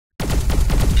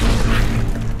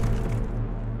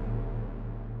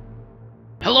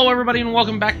Hello everybody and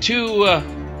welcome back to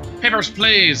Papers,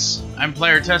 Please. I'm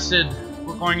PlayerTested.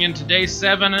 We're going into day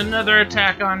 7, another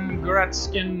attack on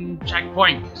Gretzkin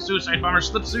checkpoint. Suicide bomber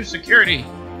slips through security.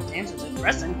 Dancers at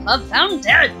wrestling club found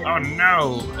dead. Oh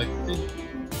no, I think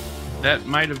that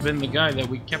might have been the guy that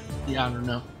we kept. Yeah, I don't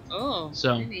know. Oh,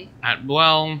 so maybe.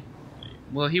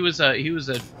 Well, he was a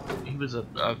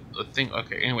thing.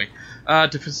 Okay, anyway,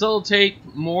 to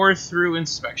facilitate more through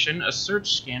inspection, a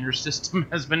search scanner system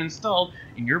has been installed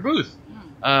in your booth.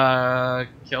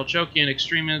 Kelchokian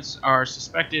extremists are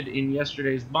suspected in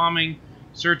yesterday's bombing.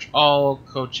 Search all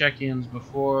co-check-ins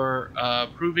before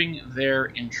proving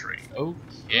their entry.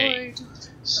 Okay.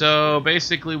 So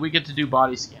basically, we get to do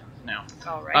body scans now.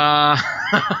 All right.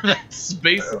 That's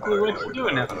basically what you're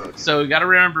doing now. So we got to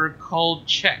remember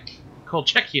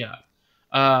Kolchechia.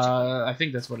 I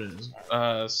think that's what it is.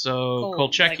 So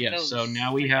Kolchechia. Like so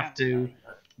now we have to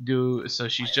do. So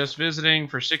she's just visiting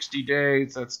for 60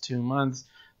 days. That's 2 months.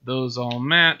 Those all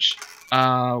match.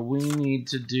 We need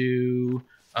to do.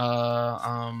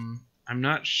 I'm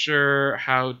not sure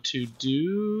how to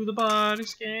do the body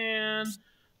scan.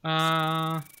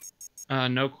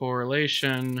 No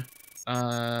correlation.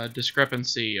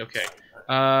 Discrepancy. Okay.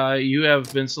 You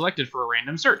have been selected for a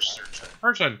random search. Search the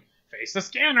person. Face the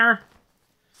scanner.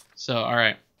 So,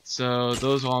 alright. So,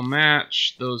 those all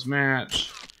match. Those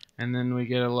match. And then we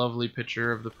get a lovely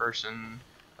picture of the person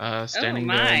standing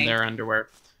there in their underwear.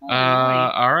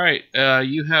 Alright.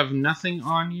 You have nothing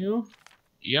on you.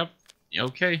 Yep.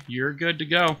 Okay. You're good to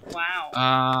go.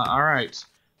 Wow. Alright.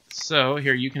 So,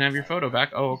 here, you can have your photo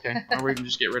back. Oh, okay. Or we can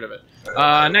just get rid of it.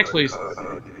 Next, please.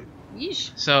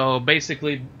 Yeesh. So,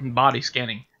 basically, body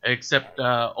scanning. Except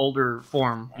older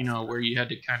form, you know, where you had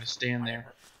to kind of stand there.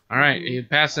 Alright, you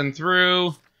passing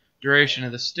through. Duration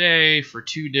of the stay for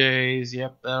 2 days.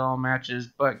 Yep, that all matches.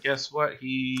 But guess what?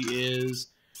 He is...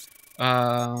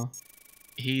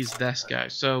 he's this guy.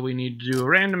 So we need to do a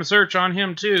random search on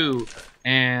him, too.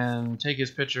 And take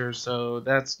his picture. So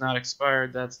that's not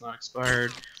expired. That's not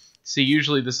expired. See,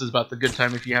 usually this is about the good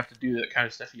time if you have to do that kind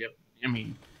of stuff. I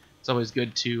mean... It's always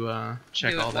good to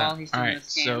check all that. Alright,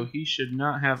 so he should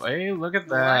not have... Hey, look at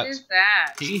that. What is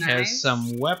that? He has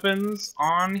some weapons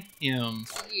on him.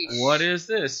 Yeesh. What is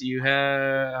this? You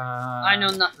have... I know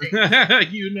nothing.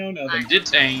 You know nothing.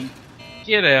 Detained.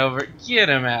 Get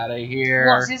him out of here.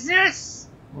 What is this?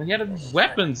 Well, he had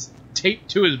weapons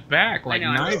taped to his back like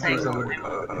knives or something.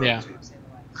 Yeah.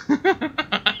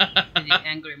 The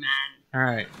angry man.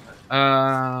 Alright.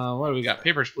 What do we got?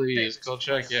 Papers, please. Go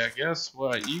check. Yeah, guess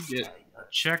what? You get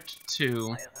checked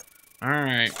too.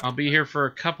 Alright, I'll be here for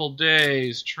a couple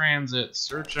days. Transit.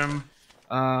 Search them.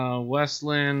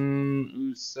 Westland,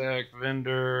 Usek,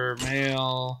 vendor,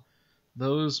 mail.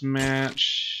 Those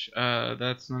match.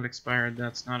 That's not expired.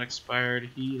 That's not expired.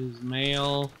 He is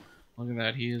male. Look at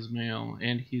that. He is male.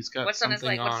 And he's got something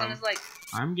on him. What's on his leg?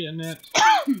 I'm getting it.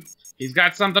 He's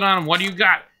got something on him. What do you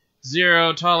got?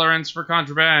 0 tolerance for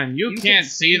contraband. You can't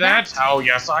see that? Oh,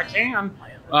 yes, I can.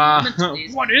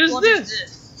 What is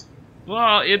this?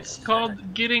 Well, it's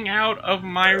called getting out of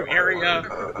my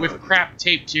area with crap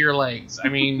taped to your legs. I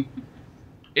mean,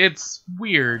 it's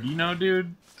weird, you know,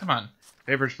 dude? Come on.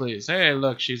 Papers, please. Hey,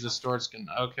 look, she's a Storskin.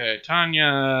 Okay, Tanya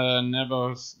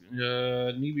Nebioska.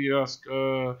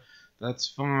 That's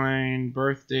fine.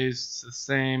 Birthday's the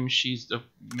same. She's the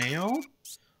male?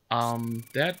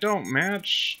 That don't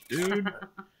match, dude.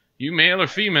 You male or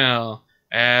female?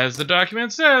 As the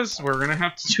document says, we're gonna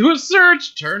have to do a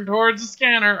search. Turn towards the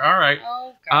scanner. Alright.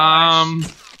 Oh, gosh.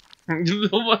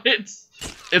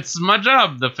 It's my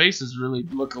job. The faces really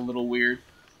look a little weird.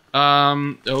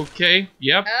 Okay.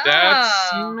 Yep,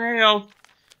 that's male.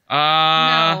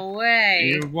 No way.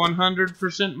 You're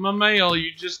 100% my male.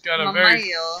 You just got a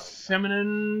very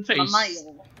feminine face.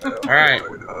 Alright.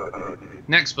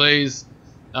 Next, please.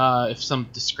 If some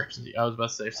discrepancy, I was about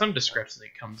to say, if some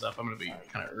discrepancy comes up, I'm gonna be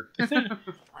kind of irked.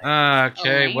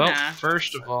 Okay, Elena. well,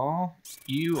 first of all,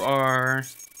 you are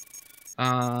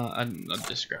a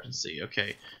discrepancy.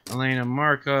 Okay, Elena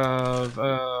Markov.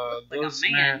 Those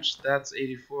match. That's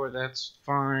 84. That's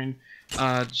fine.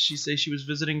 Did she say she was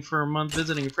visiting for a month?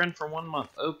 Visiting a friend for 1 month.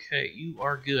 Okay, you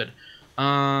are good.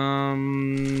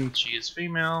 She is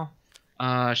female.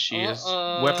 She has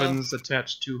weapons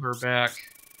attached to her back.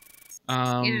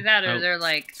 Either that or they're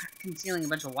like concealing a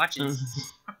bunch of watches.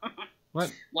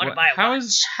 What? How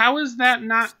is that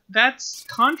not? That's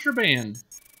contraband.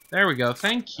 There we go.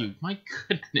 Thank you. My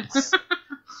goodness.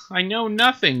 I know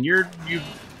nothing.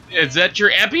 Is that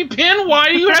your EpiPen? Why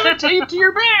do you have it taped to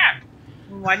your back?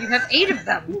 Why do you have 8 of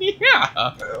them?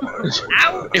 Yeah.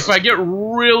 Ouch. If I get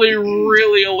really,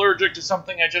 really allergic to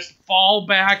something, I just fall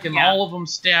back and all of them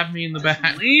stab me in the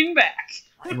back. Lean back.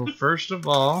 Well, first of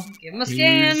all, give him a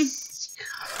scan.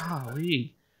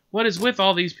 Golly, what is with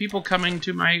all these people coming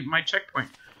to my checkpoint?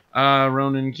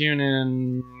 Ronan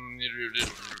Cunin.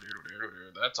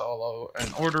 That's all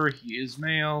an order. He is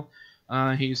male.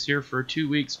 He's here for 2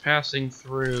 weeks, passing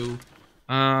through.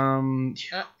 Come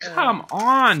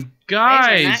on,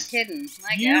 guys! They're not kidding. My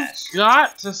gosh. You've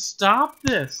got to stop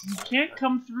this. You can't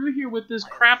come through here with this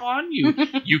crap on you.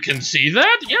 You can see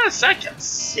that? Yes, I can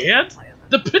see it.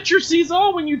 The picture sees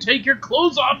all when you take your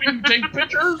clothes off and you take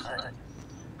pictures.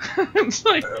 It's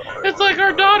like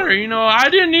our daughter, you know, I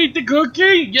didn't eat the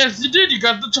cookie. Yes, you did. You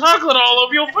got the chocolate all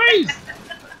over your face.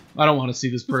 I don't want to see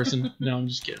this person. No, I'm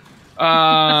just kidding.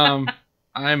 I'm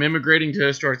immigrating to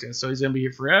Historic, so he's going to be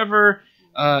here forever.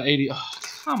 80. Oh,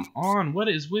 come on. What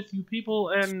is with you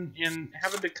people and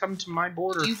having to come to my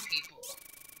border? You people.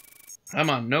 Come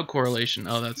on, no correlation.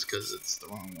 Oh, that's because it's the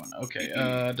wrong one.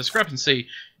 Okay, discrepancy.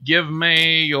 Give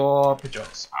me your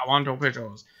pictures. I want your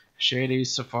pictures. Shady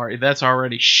Safari. That's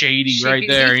already shady right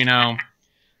there, you know.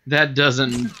 That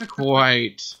doesn't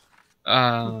quite...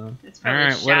 Alright,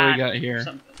 what do we got here?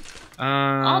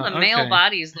 All the male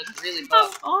bodies look really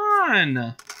buff. Come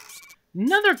on!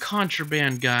 Another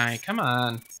contraband guy. Come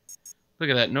on. Look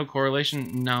at that. No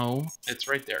correlation. No. It's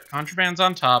right there. Contraband's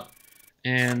on top.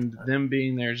 And them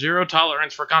being there. 0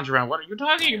 tolerance for contraband. What are you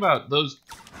talking about? Those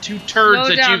 2 turds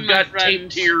that you've got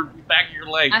taped to your back of your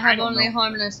leg. I have only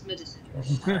harmless medicine.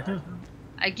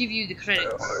 I give you the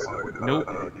credits.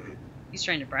 Nope. He's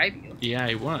trying to bribe you. Yeah,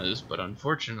 he was, but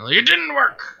unfortunately it didn't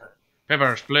work.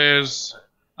 Papers, please.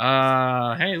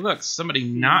 Hey, look, somebody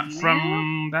not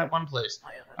from that one place.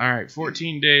 Alright,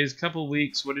 14 days, couple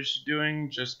weeks. What is she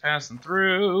doing? Just passing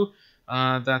through.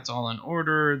 That's all in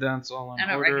order. That's all in order. I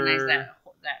don't recognize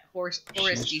that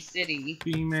foresty city.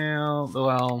 Female.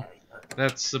 Well,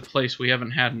 that's the place we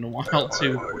haven't had in a while,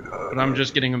 too. But I'm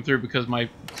just getting them through because my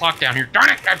clock down here. Darn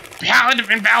it!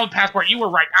 Invalid passport. You were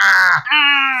right.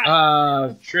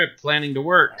 Trip. Planning to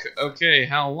work. Okay,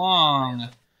 how long?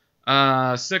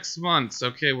 6 months.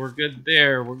 Okay, we're good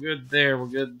there. We're good there. We're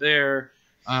good there.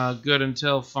 Good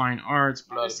until fine arts.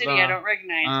 Blah, the city I don't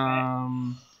recognize.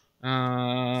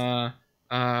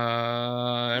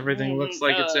 Everything looks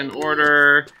like it's in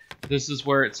order. This is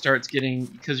where it starts getting,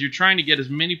 because you're trying to get as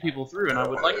many people through, and I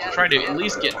would like to try to at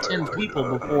least get 10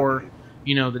 people before,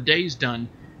 you know, the day's done.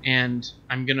 And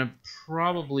I'm gonna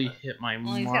probably hit my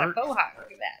mark. He's got a bohawk.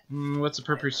 Look at that. What's the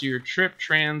purpose of your trip?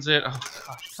 Transit. Oh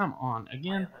gosh, come on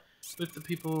again with the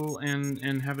people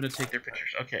and having to take their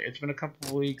pictures. Okay, it's been a couple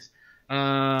of weeks.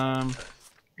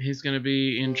 He's gonna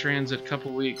be in transit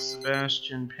couple weeks.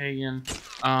 Sebastian Pagan.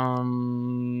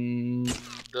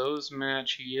 Those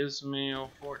match. He is male.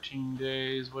 14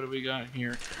 days. What do we got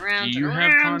here? Do you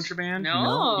have contraband?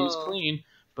 No, he's clean.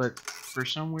 But for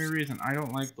some weird reason, I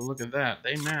don't like the look of that.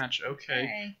 They match.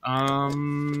 Okay.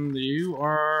 You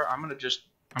are. I'm gonna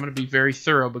be very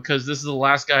thorough because this is the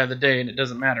last guy of the day, and it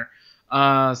doesn't matter.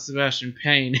 Sebastian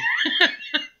Payne.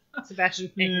 Sebastian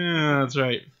Payne. Yeah, that's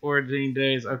right. 14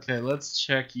 days. Okay, let's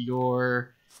check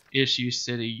your issue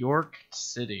city. York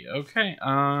City. Okay.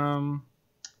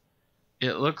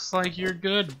 It looks like you're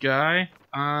good, guy.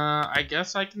 I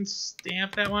guess I can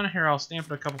stamp that one. Here, I'll stamp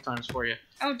it a couple times for you.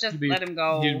 Oh, just let him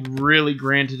go. He really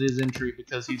granted his entry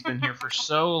because he's been here for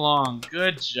so long.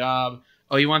 Good job.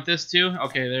 Oh, you want this too?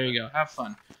 Okay, there you go. Have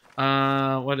fun.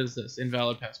 What is this?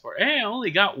 Invalid passport. Hey, I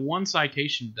only got 1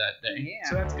 citation that day,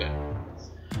 so that's good.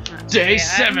 Day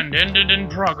 7 ended in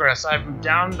progress. I'm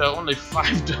down to only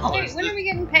 $5. Wait, when are we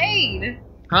getting paid?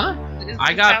 Huh?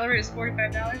 Salary is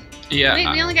 $45? Yeah. Wait,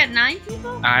 we only got 9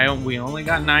 people? We only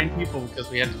got 9 people because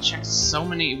we had to check so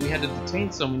many. We had to detain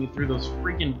so many through those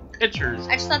freaking pictures.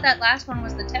 I just thought that last one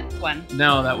was the 10th one.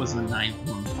 No, that was the 9th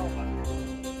one.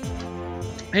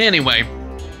 Anyway,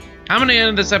 I'm going to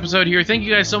end this episode here. Thank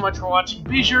you guys so much for watching.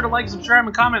 Be sure to like, subscribe,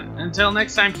 and comment. Until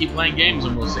next time, keep playing games,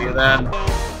 and we'll see you then.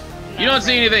 You don't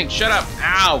see anything. Shut up.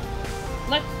 Ow.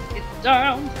 Let's get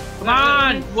down. Come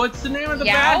on. What's the name of the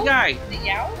bad guy? The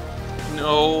Yow?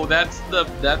 No, that's the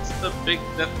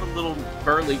little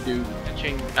burly dude.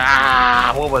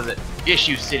 What was it?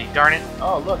 Issue City, darn it.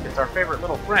 Oh, look, it's our favorite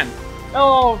little friend.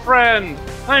 Hello, friend.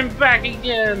 I'm back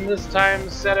again. This time,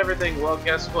 set everything. Well,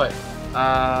 guess what? You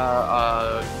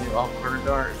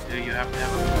have to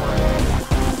have a